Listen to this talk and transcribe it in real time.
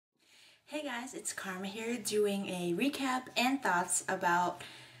Hey guys, it's Karma here doing a recap and thoughts about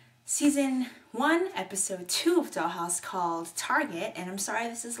Season 1, Episode 2 of Dollhouse called Target, and I'm sorry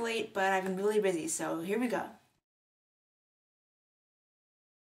this is late, but I've been really busy, so here we go.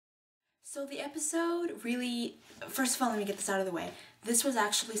 So the episode really, first of all, let me get this out of the way. This was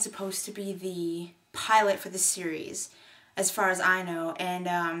actually supposed to be the pilot for the series, as far as I know,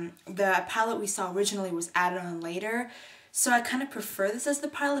 and the pilot we saw originally was added on later, so I kind of prefer this as the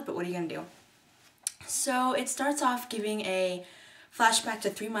pilot, but what are you going to do? So it starts off giving a flashback to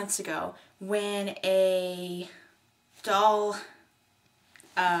 3 months ago when a doll,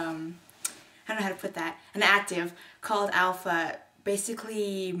 I don't know how to put that, an active called Alpha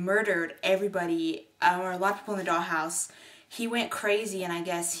basically murdered everybody, or a lot of people in the dollhouse. He went crazy, and I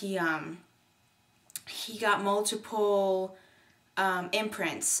guess he got multiple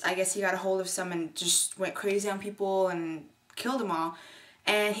imprints. I guess he got a hold of some and just went crazy on people and killed them all.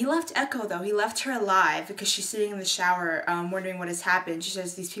 And he left Echo, though. He left her alive because she's sitting in the shower wondering what has happened. She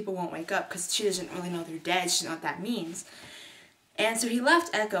says these people won't wake up because she doesn't really know they're dead. She doesn't know what that means. And so he left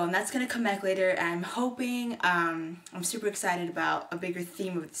Echo, and that's going to come back later. And I'm hoping, I'm super excited about a bigger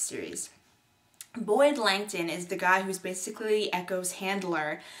theme of the series. Boyd Langton is the guy who's basically Echo's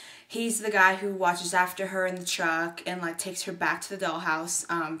handler. He's the guy who watches after her in the truck and like takes her back to the dollhouse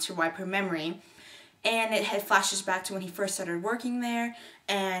to wipe her memory. And it flashes back to when he first started working there,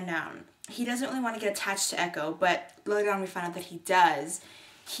 and he doesn't really want to get attached to Echo, but later on we find out that he does.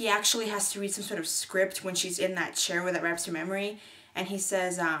 He actually has to read some sort of script when she's in that chair where that wraps her memory, and he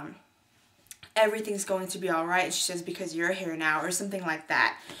says, everything's going to be alright, and she says, because you're here now, or something like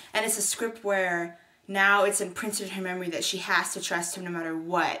that. And it's a script where now it's imprinted in her memory that she has to trust him no matter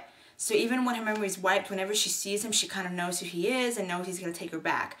what. So even when her memory is wiped, whenever she sees him, she kind of knows who he is and knows he's going to take her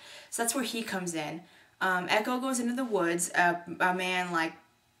back. So that's where he comes in. Echo goes into the woods. A man, like,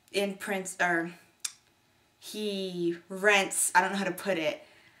 imprints, or he rents, I don't know how to put it.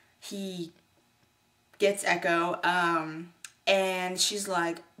 He gets Echo, and she's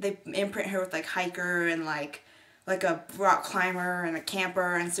like, they imprint her with, like, hiker and, like a rock climber and a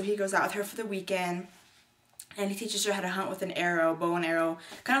camper. And so he goes out with her for the weekend. And he teaches her how to hunt with an arrow, bow and arrow,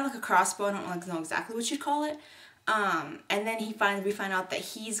 kind of like a crossbow. I don't know exactly what you'd call it. And then we find out that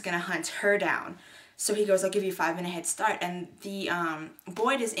he's gonna hunt her down. So he goes, I'll give you a 5-minute head start. And the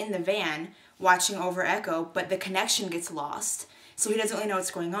Boyd is in the van watching over Echo, but the connection gets lost. So he doesn't really know what's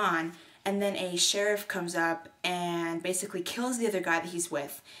going on. And then a sheriff comes up and basically kills the other guy that he's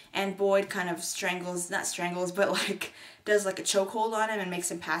with. And Boyd kind of not strangles, but like does like a chokehold on him and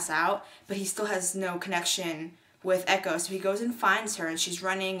makes him pass out. But he still has no connection with Echo. So he goes and finds her, and she's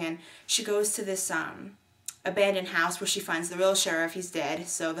running, and she goes to this abandoned house where she finds the real sheriff. He's dead.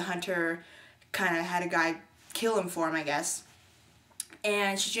 So the hunter kind of had a guy kill him for him, I guess.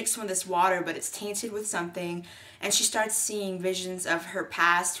 And she drinks some of this water, but it's tainted with something, and she starts seeing visions of her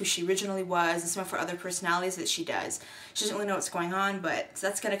past, who she originally was, and some of her other personalities that she does. She doesn't really know what's going on, but so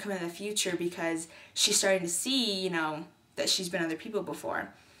that's going to come in the future because she's starting to see, you know, that she's been other people before.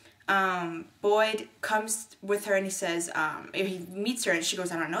 Boyd comes with her, and he says, he meets her, and she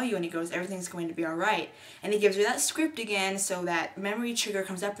goes, I don't know you, and he goes, everything's going to be alright. And he gives her that script again, so that memory trigger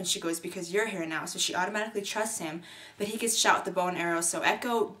comes up, and she goes, because you're here now. So she automatically trusts him, but he gets shot with the bow and arrow, so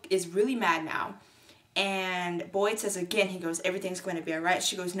Echo is really mad now. And Boyd says again, he goes, everything's going to be alright.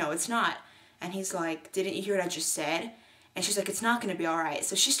 She goes, no, it's not. And he's like, didn't you hear what I just said? And she's like, it's not going to be alright.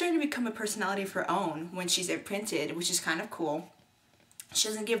 So she's starting to become a personality of her own when she's imprinted, which is kind of cool. She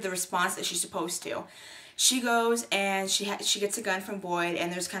doesn't give the response that she's supposed to. She goes and she gets a gun from Boyd,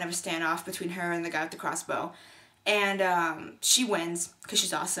 and there's kind of a standoff between her and the guy with the crossbow. And she wins because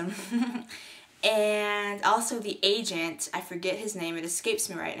she's awesome. And also the agent, I forget his name, it escapes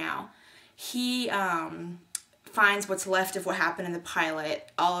me right now. He finds what's left of what happened in the pilot,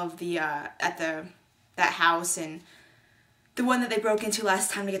 all of the that house, and the one that they broke into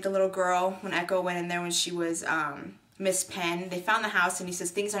last time to get the little girl when Echo went in there when she was Miss Penn. They found the house, and he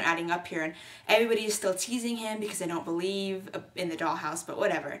says things aren't adding up here, and everybody is still teasing him because they don't believe in the dollhouse, but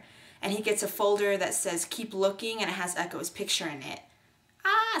whatever. And he gets a folder that says keep looking, and it has Echo's picture in it.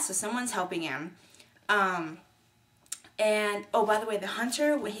 So someone's helping him. And, oh, by the way, the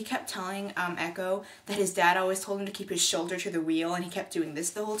hunter, when he kept telling Echo that his dad always told him to keep his shoulder to the wheel, and he kept doing this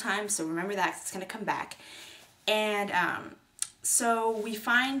the whole time, so remember that, 'cause it's going to come back. And so we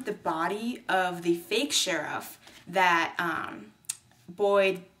find the body of the fake sheriff that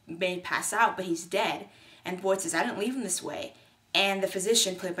Boyd made pass out, but he's dead. And Boyd says, I didn't leave him this way. And the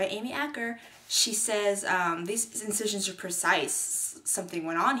physician, played by Amy Acker, she says, these incisions are precise. Something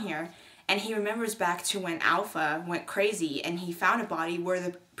went on here. and he remembers back to when Alpha went crazy and he found a body where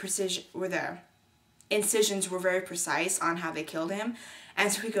the incisions were very precise on how they killed him.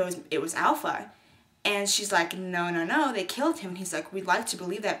 And so he goes, it was Alpha. And she's like, no, they killed him. And he's like, we'd like to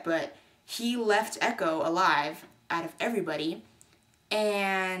believe that, but he left Echo alive out of everybody.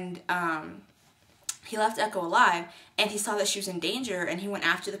 And he left Echo alive, and he saw that she was in danger, and he went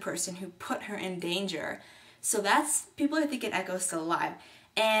after the person who put her in danger. So that's, people are thinking Echo's still alive.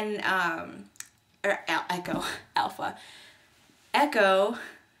 And, Alpha. Echo,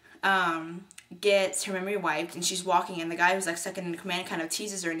 gets her memory wiped, and she's walking, and the guy who's like second in command kind of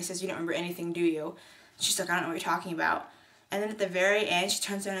teases her, and he says, you don't remember anything, do you? She's like, I don't know what you're talking about. And then at the very end, she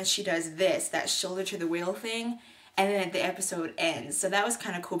turns around and she does this, that shoulder to the wheel thing, and then the episode ends. So that was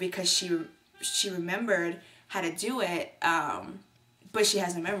kind of cool because she remembered how to do it, but she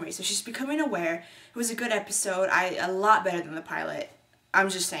has no memory. So she's becoming aware. It was a good episode. A lot better than the pilot. I'm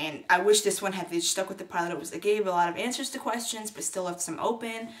just saying, I wish this one had they stuck with the pilot. It gave a lot of answers to questions, but still left some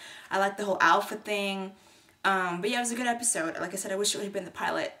open. I like the whole Alpha thing. But yeah, it was a good episode. Like I said, I wish it would have been the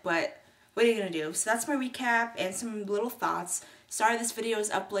pilot, but what are you going to do? So that's my recap and some little thoughts. Sorry this video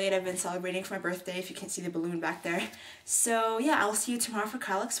is up late. I've been celebrating for my birthday, if you can't see the balloon back there. So yeah, I'll see you tomorrow for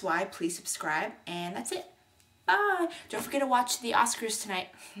Kyle XY. Please subscribe, and that's it. Bye! Don't forget to watch the Oscars tonight.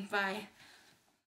 Bye.